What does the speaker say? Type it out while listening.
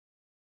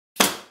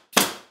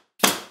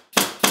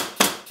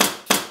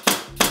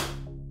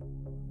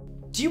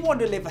Do you want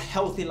to live a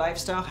healthy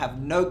lifestyle,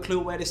 have no clue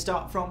where to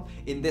start from?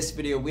 In this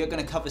video, we are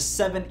going to cover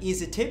 7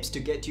 easy tips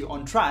to get you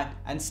on track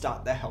and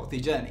start the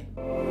healthy journey.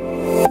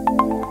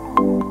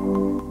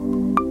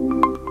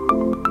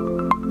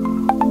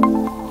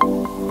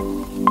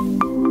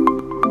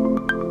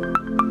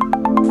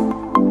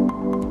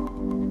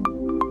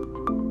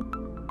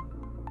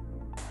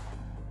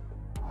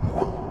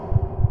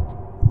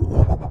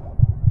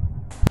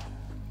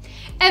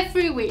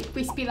 Every week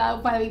we spill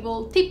out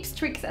valuable tips,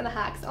 tricks and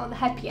hacks on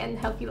happy and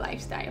healthy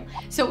lifestyle.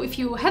 So if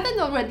you haven't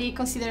already,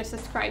 consider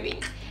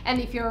subscribing. And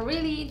if you're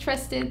really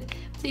interested,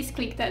 please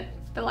click the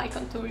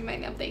icon to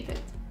remain updated.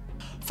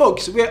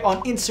 Folks, we're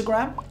on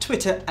Instagram,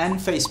 Twitter and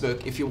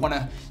Facebook. If you want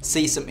to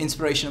see some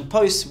inspirational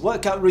posts,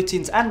 workout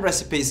routines and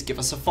recipes, give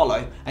us a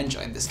follow and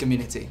join this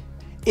community.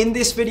 In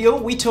this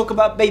video, we talk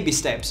about baby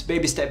steps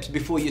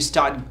before you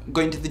start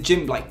going to the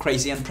gym like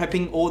crazy and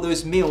prepping all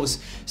those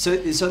meals so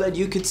that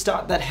you could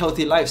start that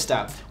healthy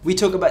lifestyle. We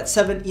talk about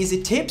 7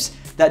 easy tips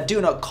that do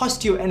not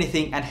cost you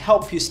anything and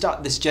help you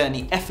start this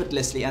journey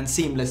effortlessly and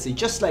seamlessly,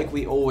 just like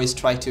we always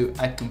try to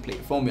at Complete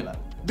Formula.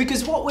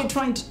 Because what we're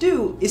trying to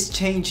do is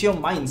change your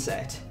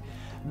mindset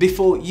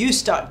before you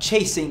start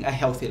chasing a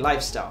healthy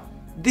lifestyle.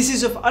 This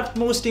is of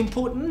utmost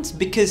importance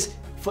because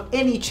for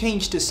any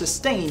change to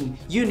sustain,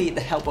 you need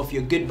the help of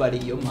your good buddy,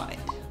 your mind.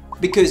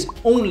 Because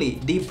only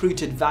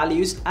deep-rooted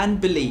values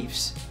and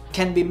beliefs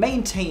can be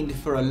maintained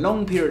for a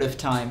long period of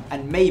time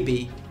and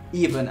maybe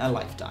even a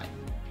lifetime.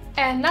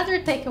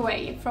 Another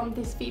takeaway from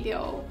this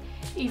video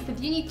is that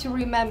you need to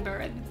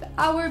remember that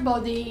our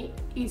body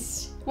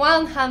is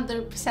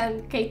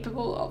 100%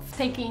 capable of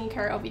taking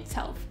care of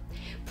itself,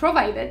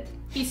 provided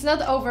it's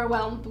not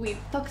overwhelmed with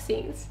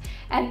toxins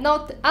and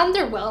not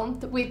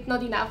underwhelmed with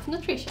not enough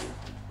nutrition.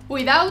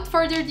 Without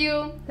further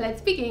ado,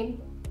 let's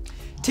begin.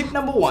 Tip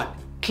number 1,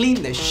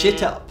 clean this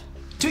shit up.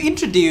 To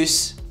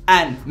introduce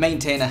and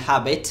maintain a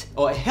habit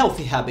or a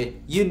healthy habit,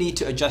 you need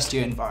to adjust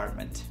your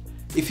environment.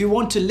 If you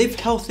want to live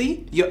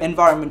healthy, your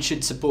environment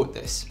should support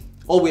this.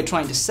 All we're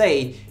trying to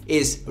say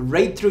is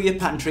raid through your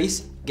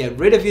pantries, get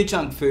rid of your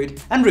junk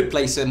food and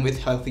replace them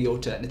with healthy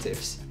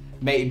alternatives.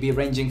 May it be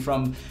ranging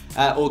from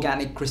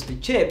organic crispy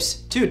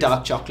chips to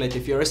dark chocolate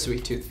if you're a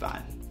sweet tooth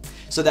fan.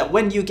 So that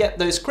when you get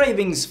those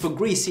cravings for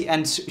greasy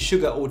and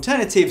sugar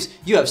alternatives,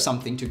 you have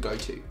something to go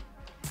to.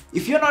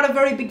 If you're not a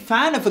very big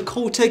fan of a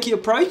cold turkey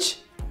approach,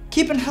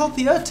 keep a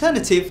healthy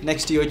alternative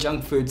next to your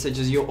junk food such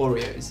as your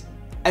Oreos.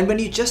 And when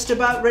you're just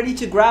about ready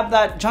to grab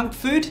that junk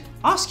food,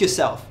 ask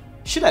yourself,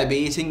 should I be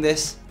eating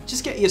this?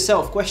 Just get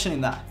yourself questioning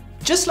that.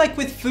 Just like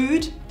with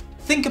food,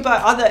 think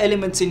about other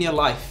elements in your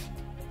life.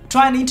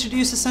 Try and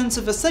introduce a sense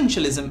of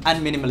essentialism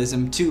and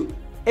minimalism to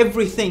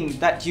everything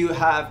that you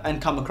have and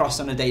come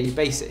across on a daily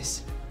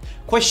basis.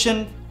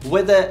 Question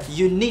whether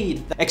you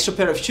need the extra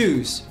pair of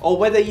shoes or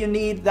whether you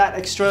need that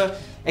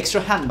extra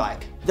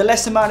handbag. The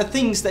less amount of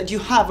things that you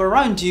have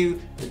around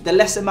you, the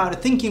less amount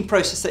of thinking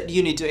process that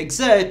you need to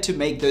exert to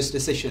make those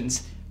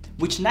decisions,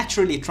 which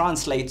naturally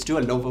translates to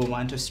a lower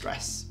amount of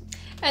stress.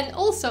 And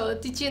also,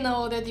 did you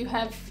know that you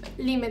have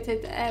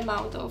limited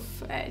amount of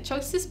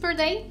choices per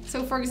day?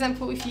 So for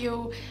example, if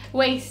you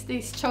waste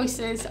these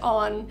choices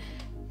on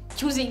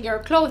choosing your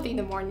clothes in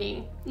the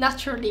morning,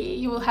 naturally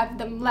you will have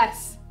them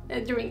less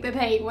during the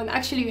day when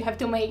actually you have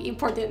to make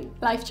important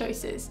life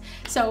choices.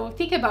 So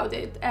think about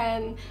it,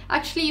 and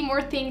actually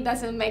more thing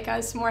doesn't make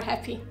us more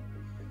happy.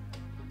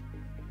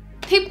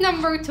 Tip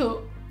number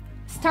 2,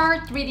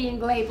 start reading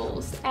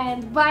labels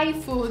and buy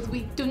food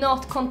which do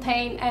not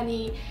contain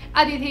any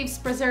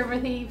additives,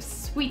 preservatives,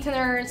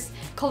 sweeteners,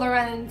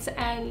 colorants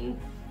and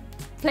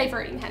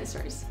flavor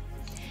enhancers.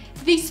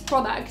 These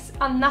products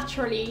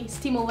unnaturally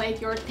stimulate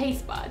your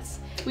taste buds,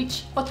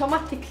 which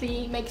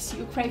automatically makes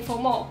you crave for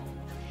more.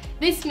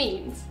 This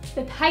means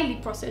that highly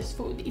processed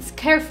food is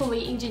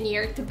carefully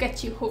engineered to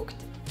get you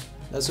hooked.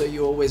 That's why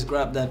you always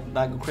grab that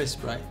bag of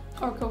crisps, right?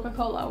 Or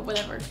Coca-Cola or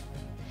whatever.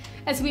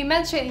 As we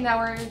mentioned in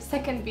our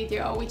second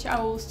video, which I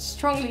will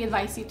strongly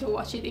advise you to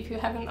watch it if you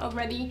haven't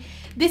already,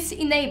 this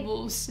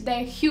enables the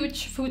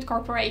huge food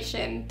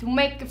corporation to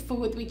make a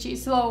food which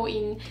is low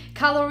in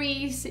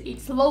calories,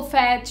 it's low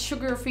fat,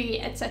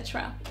 sugar-free,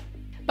 etc.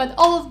 But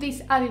all of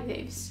these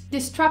additives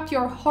disrupt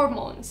your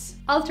hormones,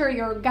 alter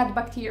your gut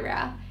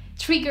bacteria,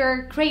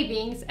 trigger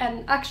cravings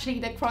and actually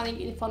the chronic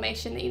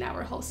inflammation in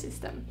our whole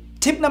system.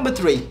 Tip number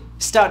 3,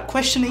 start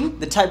questioning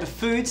the type of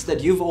foods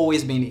that you've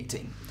always been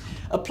eating.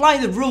 Apply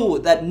the rule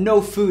that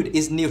no food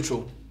is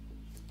neutral.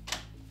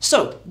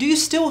 So, do you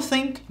still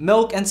think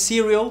milk and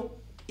cereal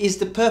is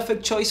the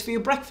perfect choice for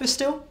your breakfast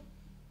still?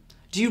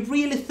 Do you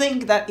really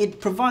think that it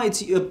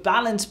provides you a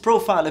balanced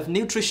profile of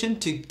nutrition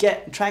to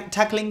get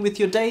tackling with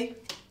your day?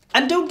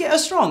 And don't get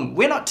us wrong,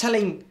 we're not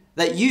telling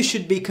that you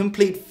should be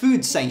complete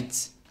food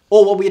saints.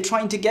 Or what we're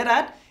trying to get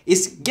at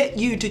is get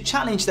you to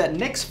challenge that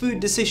next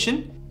food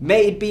decision,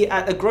 may it be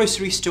at a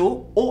grocery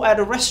store or at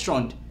a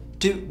restaurant,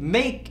 to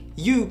make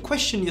you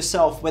question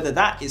yourself whether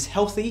that is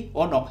healthy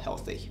or not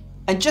healthy.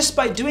 And just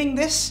by doing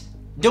this,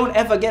 don't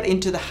ever get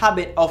into the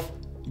habit of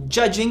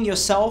judging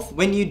yourself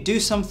when you do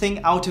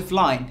something out of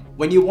line.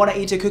 When you want to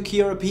eat a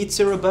cookie or a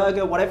pizza or a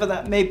burger, whatever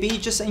that may be,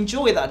 just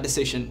enjoy that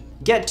decision.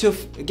 Get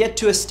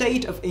to a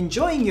state of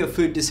enjoying your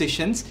food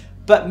decisions,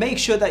 but make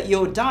sure that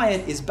your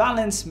diet is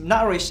balanced,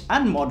 nourished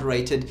and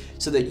moderated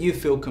so that you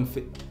feel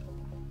comfortable.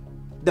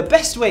 The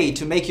best way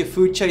to make your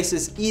food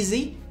choices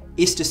easy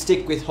is to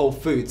stick with whole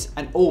foods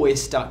and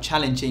always start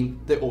challenging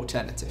the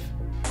alternative.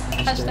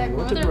 Hashtag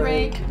water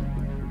break.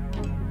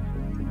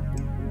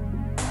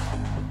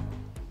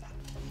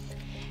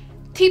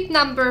 Tip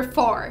number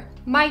 4,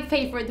 my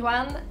favorite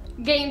one,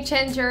 game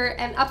changer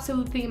and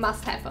absolutely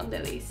must have on the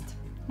list.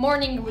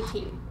 Morning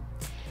routine.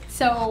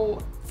 So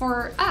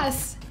for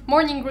us,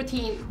 morning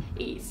routine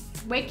is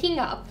waking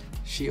up.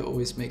 She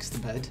always makes the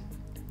bed.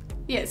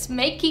 Yes,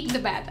 making the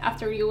bed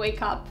after you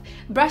wake up,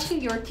 brushing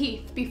your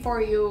teeth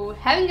before you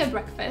having a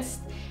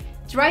breakfast,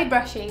 dry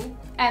brushing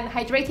and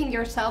hydrating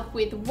yourself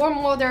with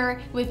warm water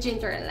with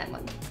ginger and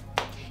lemon.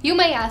 You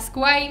may ask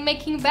why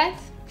making bed?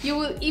 You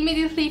will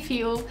immediately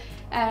feel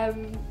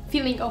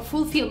feeling of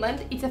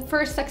fulfillment. It's the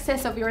first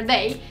success of your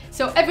day,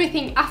 so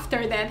everything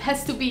after that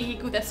has to be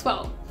good as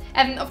well.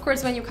 And of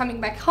course when you're coming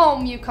back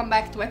home, you come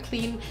back to a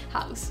clean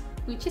house,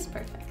 which is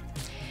perfect.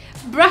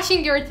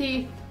 Brushing your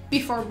teeth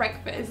before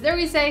breakfast. There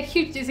is a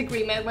huge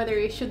disagreement whether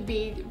you should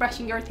be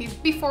brushing your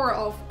teeth before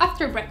or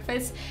after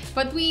breakfast,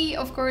 but we,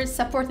 of course,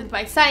 supported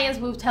by science,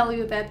 will tell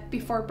you that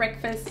before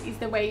breakfast is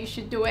the way you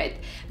should do it,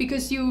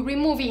 because you're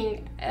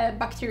removing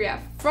bacteria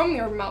from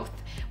your mouth,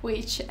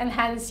 which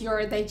enhance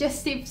your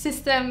digestive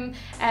system,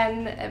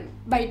 and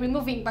by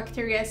removing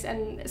bacteria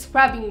and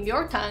scrubbing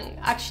your tongue,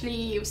 actually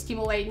you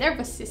stimulate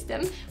nervous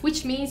system,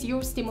 which means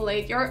you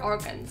stimulate your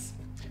organs.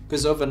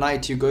 Because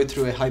overnight you go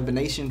through a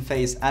hibernation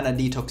phase and a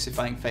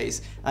detoxifying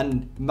phase,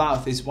 and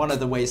mouth is one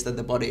of the ways that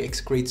the body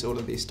excretes all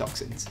of these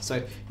toxins.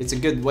 So it's a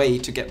good way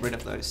to get rid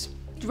of those.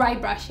 Dry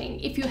brushing.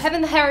 If you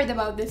haven't heard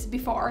about this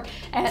before,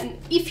 and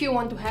if you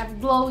want to have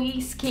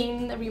glowy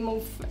skin,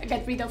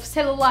 get rid of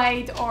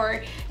cellulite,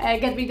 or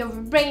get rid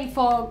of brain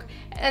fog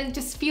and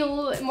just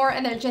feel more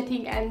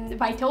energetic and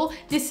vital,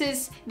 this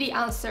is the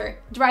answer.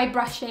 Dry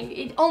brushing.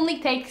 It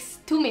only takes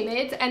 2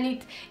 minutes and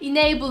it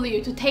enables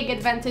you to take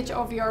advantage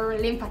of your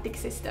lymphatic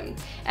system.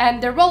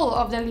 And the role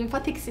of the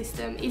lymphatic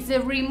system is to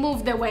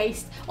remove the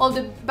waste, all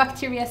the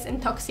bacteria and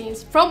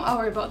toxins from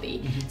our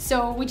body.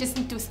 So we just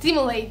need to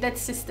stimulate that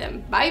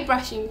system by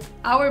brushing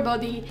our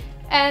body.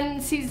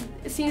 And since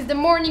the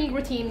morning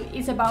routine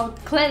is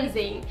about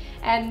cleansing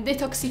and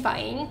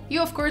detoxifying, you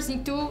of course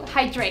need to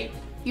hydrate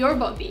your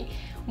body.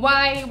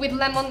 Why with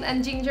lemon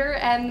and ginger,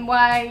 and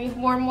why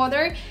warm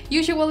water?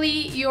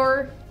 Usually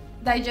your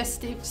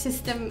digestive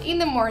system in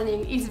the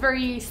morning is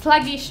very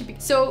sluggish,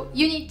 so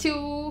you need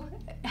to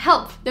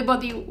help the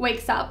body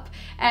wakes up,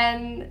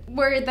 and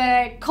where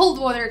the cold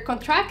water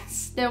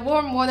contracts, the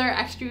warm water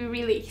actually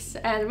release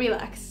and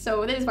relax.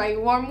 So this is why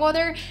warm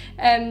water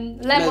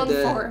and lemon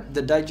for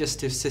the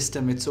digestive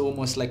system. It's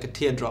almost like a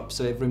teardrop,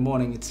 so every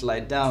morning it's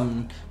lied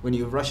down. When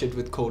you rush it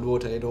with cold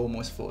water, it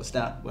almost falls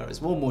down,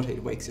 whereas warm water,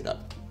 it wakes it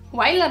up.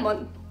 Why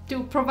lemon?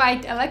 To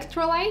provide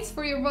electrolytes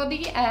for your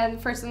body,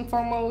 and first and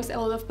foremost a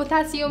lot of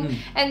potassium,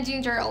 and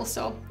ginger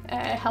also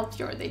helps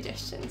your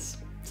digestions.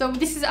 So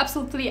this is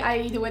absolutely,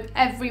 I do it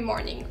every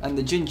morning. And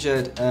the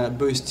ginger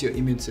boosts your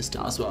immune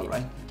system as well,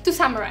 right? To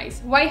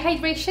summarize, why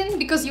hydration?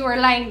 Because you are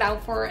lying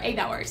down for 8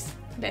 hours.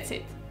 That's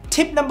it.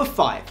 Tip number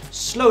 5,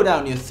 slow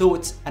down your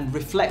thoughts and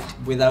reflect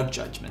without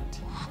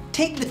judgment.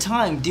 Take the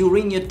time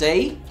during your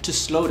day to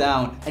slow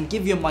down and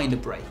give your mind a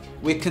break.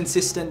 We're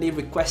consistently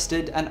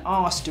requested and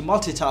asked to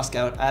multitask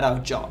out at our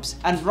jobs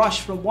and rush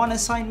from one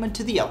assignment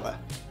to the other.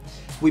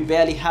 We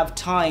barely have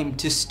time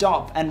to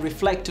stop and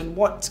reflect on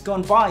what's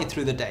gone by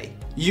through the day.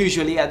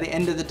 Usually at the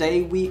end of the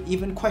day, we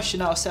even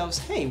question ourselves,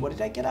 hey, what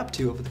did I get up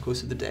to over the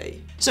course of the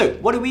day? So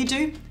what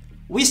do?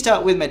 We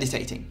start with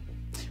meditating.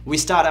 We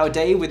start our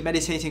day with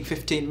meditating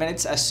 15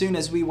 minutes as soon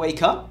as we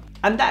wake up,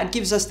 and that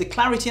gives us the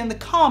clarity and the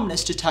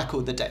calmness to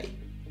tackle the day.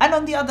 And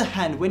on the other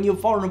hand, when you're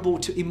vulnerable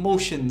to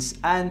emotions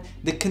and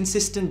the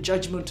consistent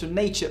judgmental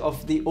nature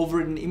of the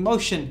overridden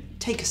emotion,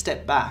 take a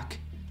step back.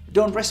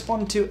 Don't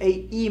respond to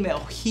an email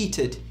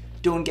heated.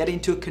 Don't get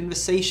into a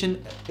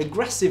conversation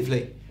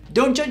aggressively.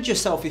 Don't judge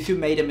yourself if you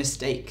made a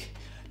mistake.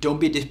 Don't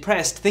be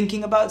depressed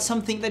thinking about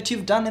something that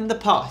you've done in the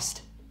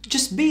past.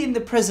 Just be in the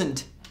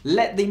present.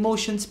 Let the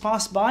emotions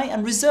pass by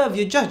and reserve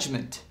your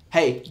judgment.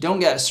 Hey,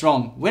 don't get us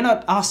wrong, we're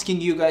not asking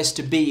you guys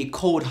to be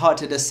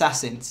cold-hearted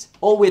assassins.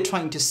 All we're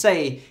trying to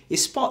say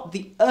is spot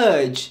the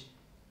urge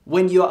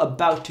when you're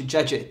about to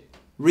judge it.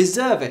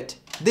 Reserve it.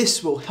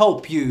 This will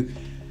help you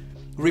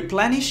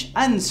replenish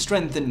and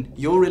strengthen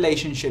your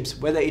relationships,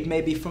 whether it may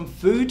be from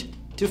food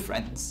to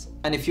friends.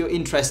 And if you're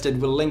interested,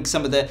 we'll link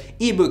some of the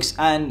ebooks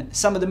and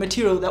some of the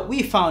material that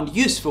we found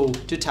useful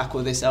to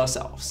tackle this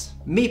ourselves.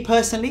 Me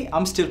personally,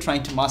 I'm still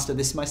trying to master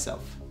this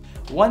myself.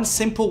 One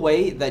simple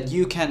way that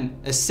you can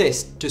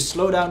assist to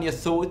slow down your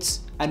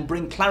thoughts and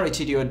bring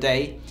clarity to your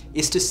day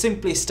is to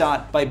simply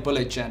start by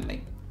bullet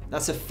journaling.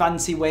 That's a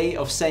fancy way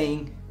of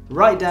saying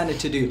write down a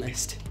to-do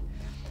list.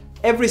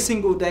 Every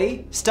single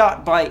day,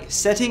 start by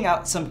setting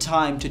out some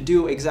time to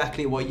do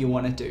exactly what you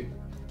want to do.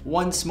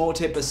 One small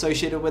tip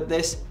associated with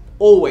this,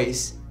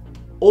 always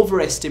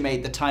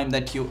overestimate the time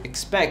that you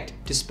expect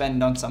to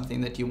spend on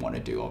something that you want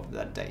to do over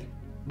that day.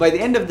 By the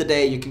end of the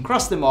day, you can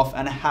cross them off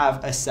and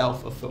have a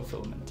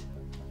self-fulfillment.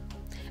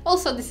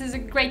 Also, this is a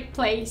great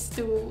place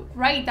to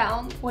write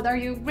down what are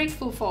you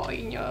grateful for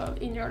in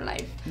your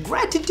life.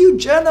 Gratitude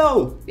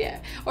journal! Yeah,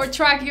 or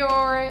track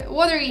your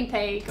water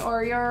intake,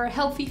 or your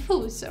healthy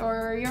foods,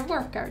 or your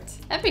workouts,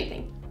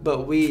 everything.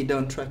 But we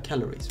don't track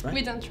calories, right?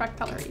 We don't track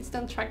calories,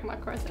 don't track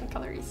macros and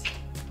calories.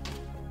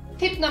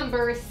 Tip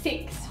number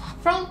 6,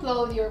 front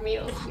load your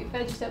meals with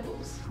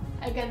vegetables.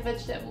 Again,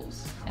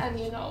 vegetables, and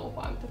you know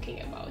what I'm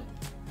talking about.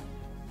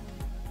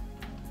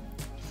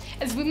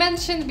 As we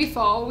mentioned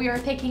before, we are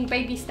taking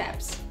baby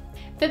steps.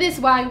 That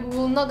is why we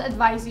will not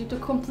advise you to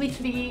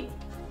completely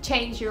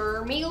change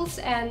your meals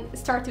and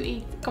start to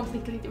eat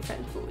completely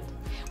different food.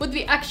 What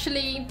we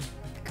actually,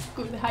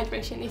 good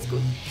hydration is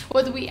good.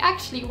 What we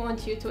actually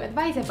want you to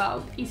advise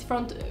about is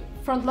front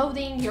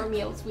loading your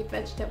meals with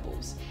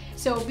vegetables.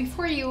 So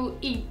before you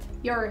eat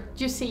your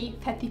juicy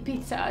fatty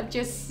pizza,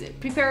 just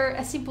prepare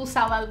a simple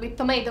salad with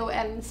tomato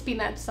and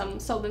spinach, some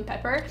salt and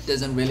pepper.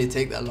 Doesn't really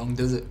take that long,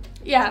 does it?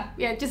 Yeah,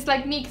 just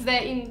like mix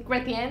the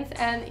ingredients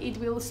and it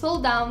will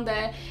slow down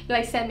the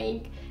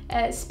glycemic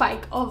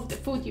spike of the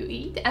food you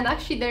eat, and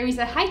actually there is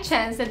a high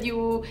chance that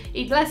you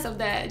eat less of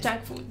the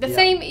junk food. The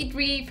same it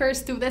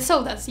refers to the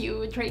sodas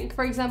you drink.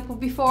 For example,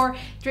 before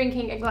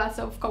drinking a glass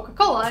of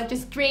Coca-Cola,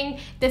 just drink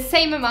the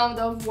same amount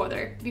of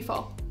water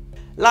before.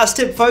 Last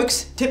tip,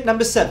 folks, tip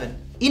number 7.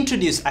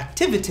 Introduce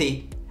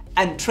activity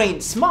and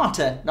train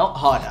smarter, not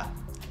harder.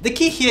 The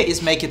key here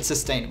is make it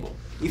sustainable.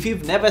 If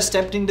you've never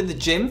stepped into the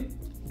gym,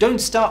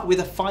 don't start with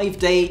a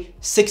 5-day,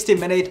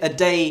 60-minute a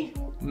day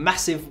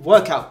massive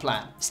workout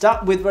plan.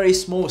 Start with very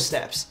small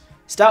steps.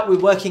 Start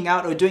with working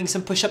out or doing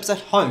some push-ups at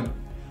home.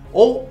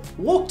 Or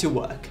walk to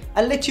work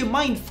and let your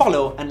mind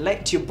follow and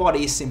let your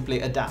body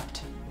simply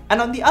adapt.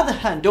 And on the other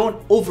hand,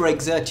 don't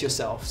overexert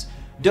yourselves.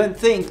 Don't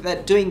think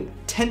that doing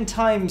 10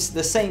 times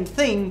the same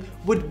thing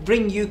would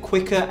bring you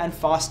quicker and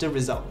faster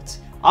results.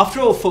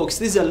 After all, folks,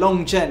 this is a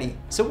long journey,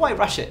 so why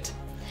rush it?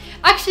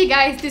 Actually,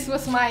 guys, this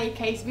was my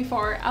case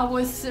before. I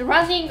was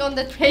running on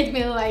the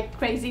treadmill like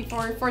crazy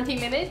for 40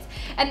 minutes,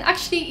 and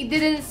actually it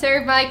didn't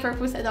serve my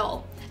purpose at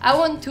all. I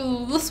want to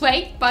lose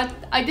weight, but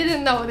I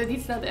didn't know that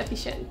it's not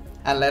efficient.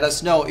 And let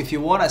us know if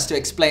you want us to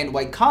explain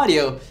why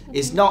cardio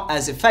is not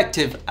as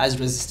effective as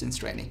resistance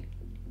training.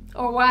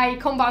 Or why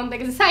compound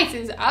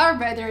exercises are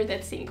better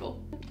than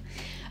single.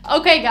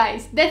 Okay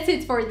guys, that's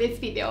it for this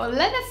video.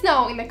 Let us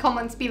know in the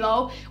comments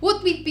below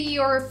what would be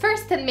your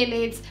first 10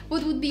 minutes,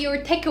 what would be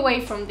your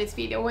takeaway from this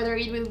video, whether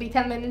it will be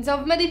 10 minutes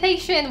of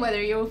meditation,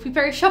 whether you will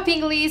prepare a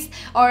shopping list,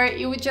 or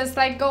you would just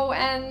like go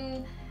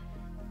and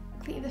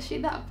clean the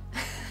shit up.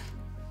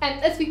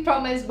 And as we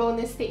promised,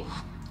 bonus tip.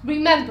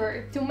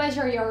 Remember to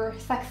measure your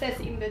success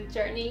in the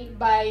journey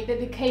by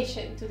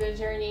dedication to the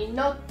journey,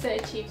 not the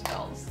achieved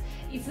goals.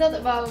 It's not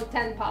about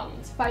 10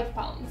 pounds, 5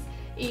 pounds.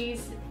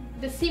 It's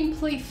the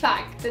simply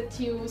fact that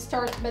you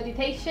start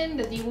meditation,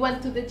 that you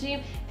went to the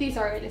gym. These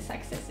are the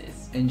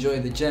successes. Enjoy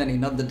the journey,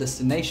 not the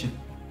destination.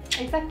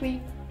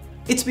 Exactly.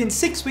 It's been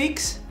 6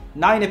 weeks,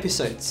 9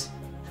 episodes.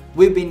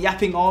 We've been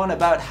yapping on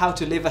about how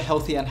to live a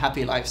healthy and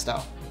happy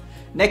lifestyle.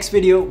 Next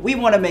video, we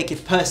want to make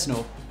it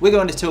personal. We're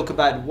going to talk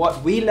about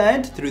what we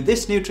learned through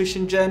this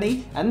nutrition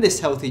journey and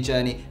this healthy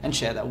journey and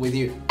share that with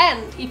you.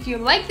 And if you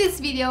like this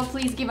video,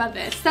 please give us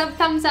a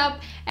thumbs up.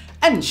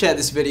 And share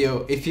this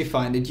video if you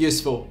find it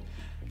useful.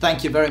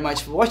 Thank you very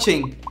much for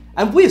watching,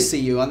 and we'll see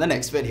you on the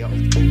next video.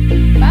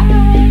 Bye!